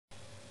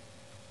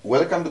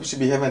Welcome to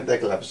PCB Heaven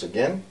Tech Labs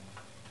again.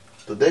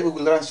 Today we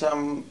will run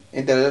some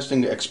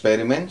interesting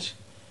experiments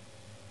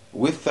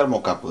with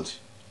thermocouples.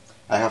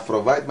 I have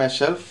provided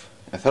myself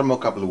a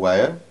thermocouple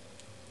wire.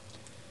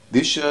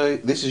 This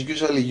is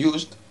usually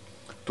used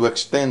to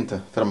extend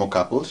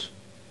thermocouples,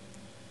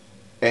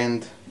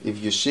 and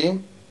if you see,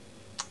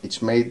 it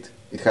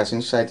has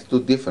inside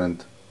two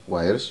different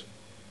wires.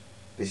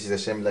 This is the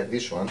same like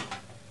this one.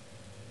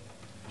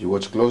 If you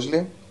watch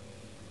closely,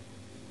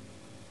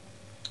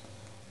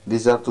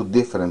 these are two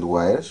different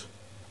wires.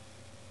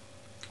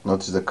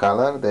 Notice the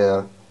color, they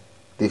are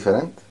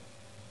different.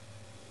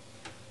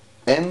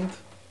 And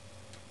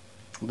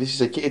this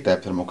is a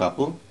K-type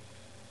thermocouple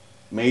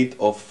made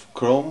of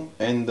chrome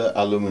and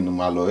aluminum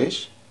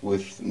alloys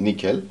with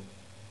nickel.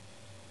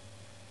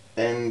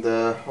 And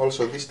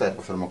also this type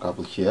of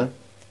thermocouple here.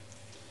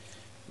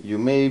 You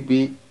may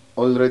be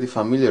already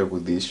familiar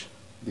with this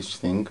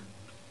thing.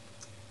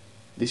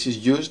 This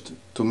is used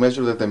to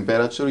measure the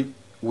temperature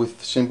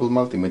with simple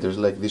multimeters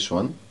like this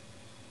one,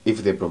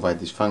 if they provide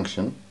this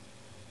function.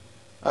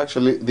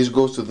 Actually, this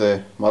goes to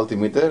the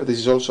multimeter. This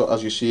is also,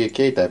 as you see, a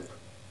K-type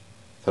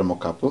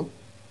thermocouple,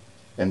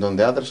 and on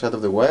the other side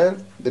of the wire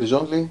there is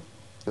only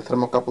the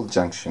thermocouple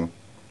junction,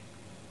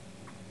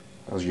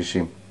 as you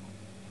see.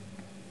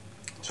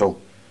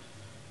 So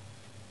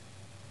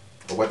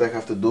what I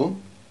have to do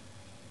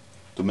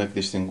to make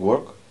this thing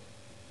work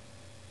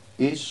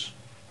is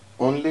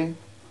only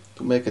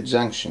to make a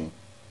junction.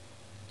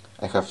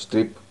 I have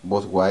stripped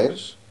both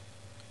wires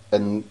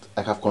and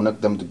I have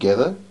connected them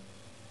together,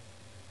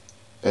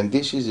 and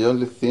this is the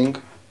only thing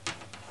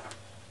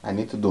I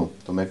need to do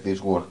to make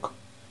this work.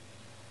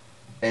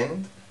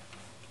 And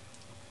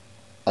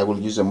I will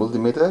use a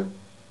multimeter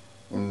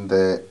in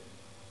the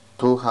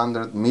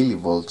 200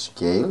 millivolt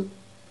scale,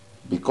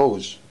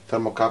 because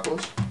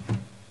thermocouples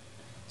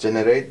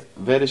generate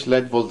very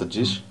slight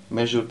voltages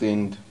measured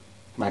in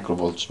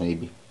microvolts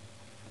maybe.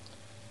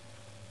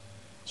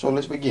 So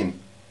let's begin.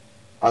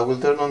 I will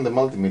turn on the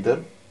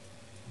multimeter,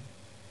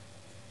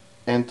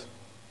 and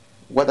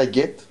what I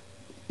get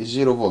is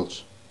 0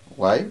 volts.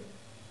 Why?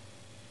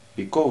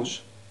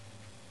 Because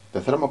the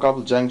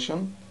thermocouple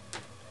junction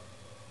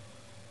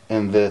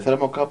and the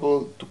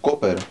thermocouple to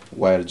copper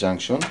wire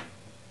junction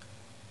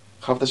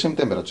have the same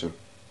temperature,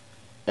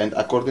 and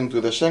according to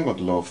the second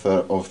law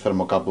of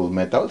thermocouple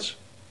metals,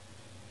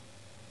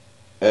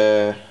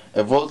 a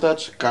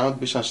voltage cannot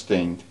be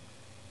sustained.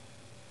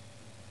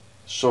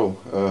 So,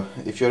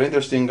 if you're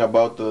interested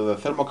about the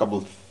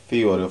thermocouple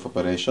theory of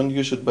operation,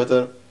 you should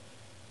better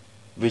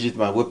visit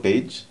my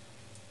webpage.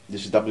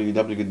 This is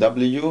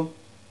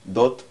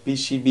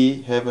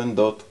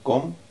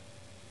www.pcbheaven.com,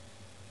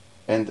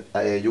 and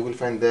you will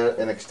find there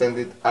an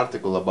extended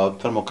article about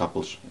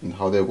thermocouples and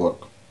how they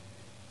work.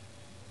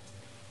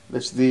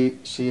 Let's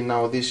see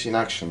now this in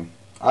action.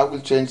 I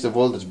will change the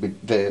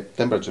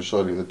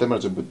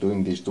temperature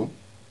between these two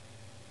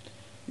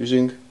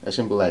using a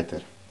simple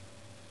lighter.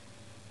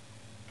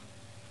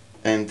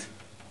 And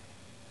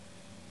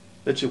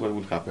let's see what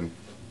will happen.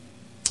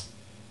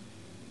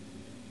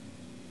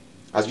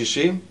 As you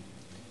see,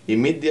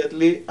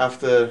 immediately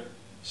after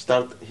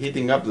start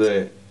heating up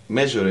the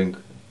measuring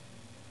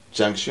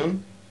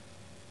junction,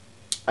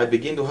 I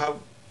begin to have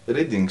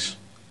readings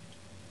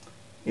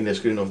in the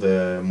screen of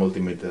the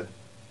multimeter.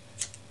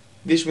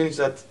 This means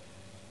that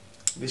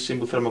this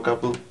simple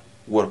thermocouple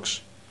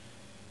works,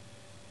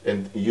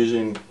 and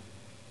using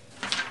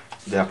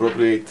the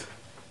appropriate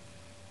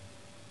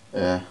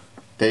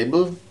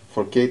table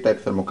for K-type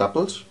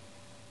thermocouples,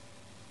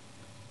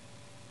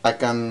 I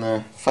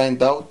can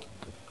find out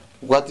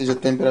what is the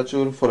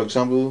temperature, for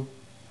example,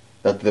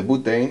 that the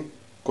butane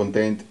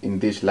contained in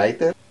this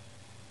lighter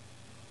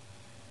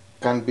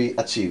can be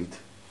achieved.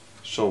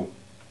 So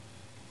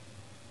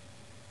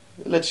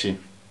let's see,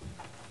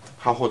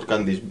 how hot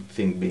can this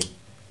thing be? It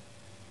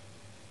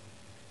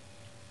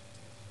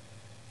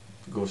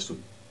goes to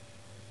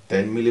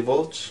 10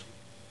 millivolts,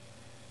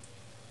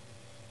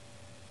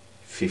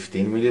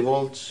 15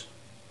 millivolts,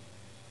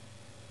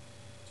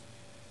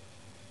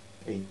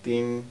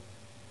 18,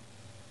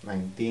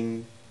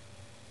 19,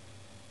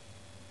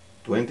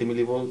 20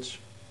 millivolts,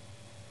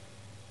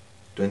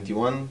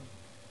 21,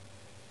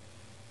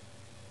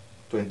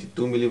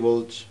 22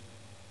 millivolts,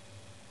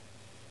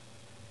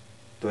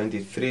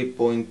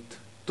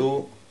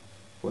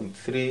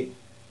 23.2.3,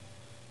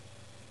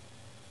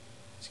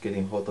 it's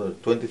getting hotter,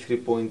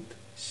 23.6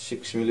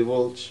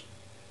 millivolts,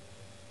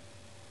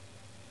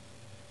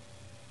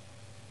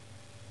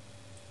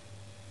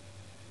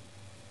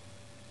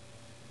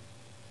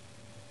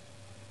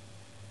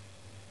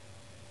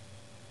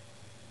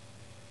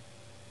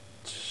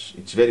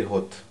 it's very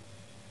hot,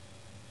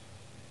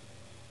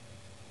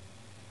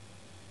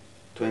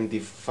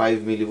 25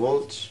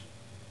 millivolts,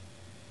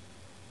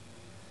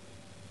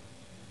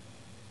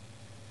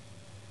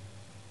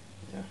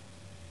 yeah.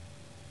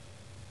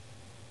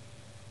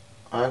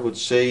 I would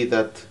say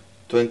that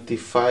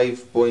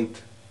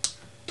 25.2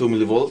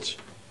 millivolts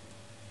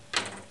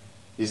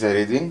is the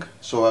reading,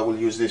 so I will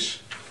use this.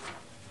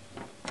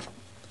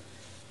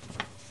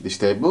 this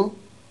table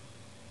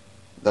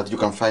that you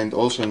can find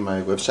also in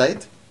my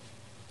website,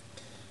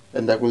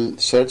 and I will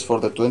search for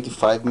the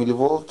 25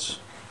 millivolts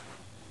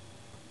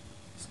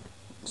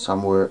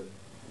somewhere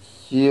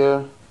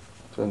here,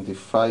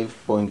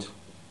 25.2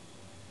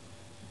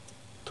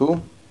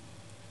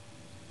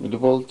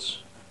 millivolts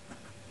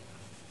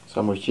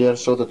somewhere here.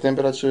 So the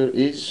temperature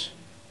is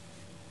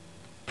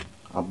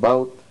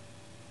about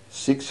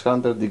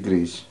 600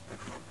 degrees,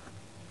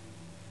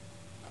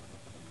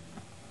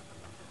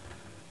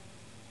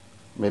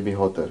 maybe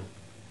hotter,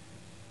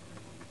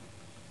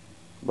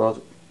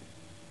 about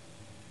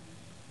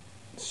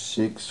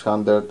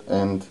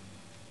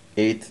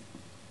 608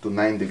 to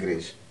 9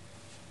 degrees.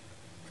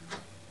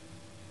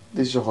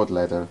 This is a hot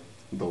lighter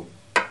though.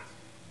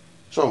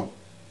 So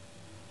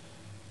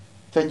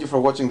thank you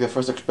for watching the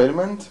first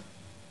experiment.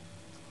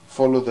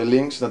 Follow the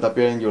links that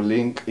appear in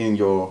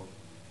your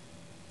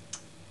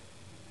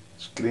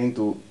screen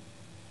to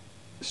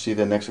see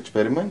the next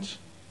experiments,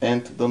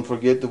 and don't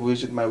forget to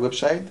visit my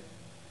website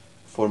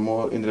for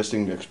more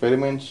interesting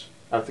experiments,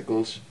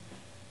 articles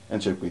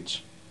and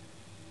circuits.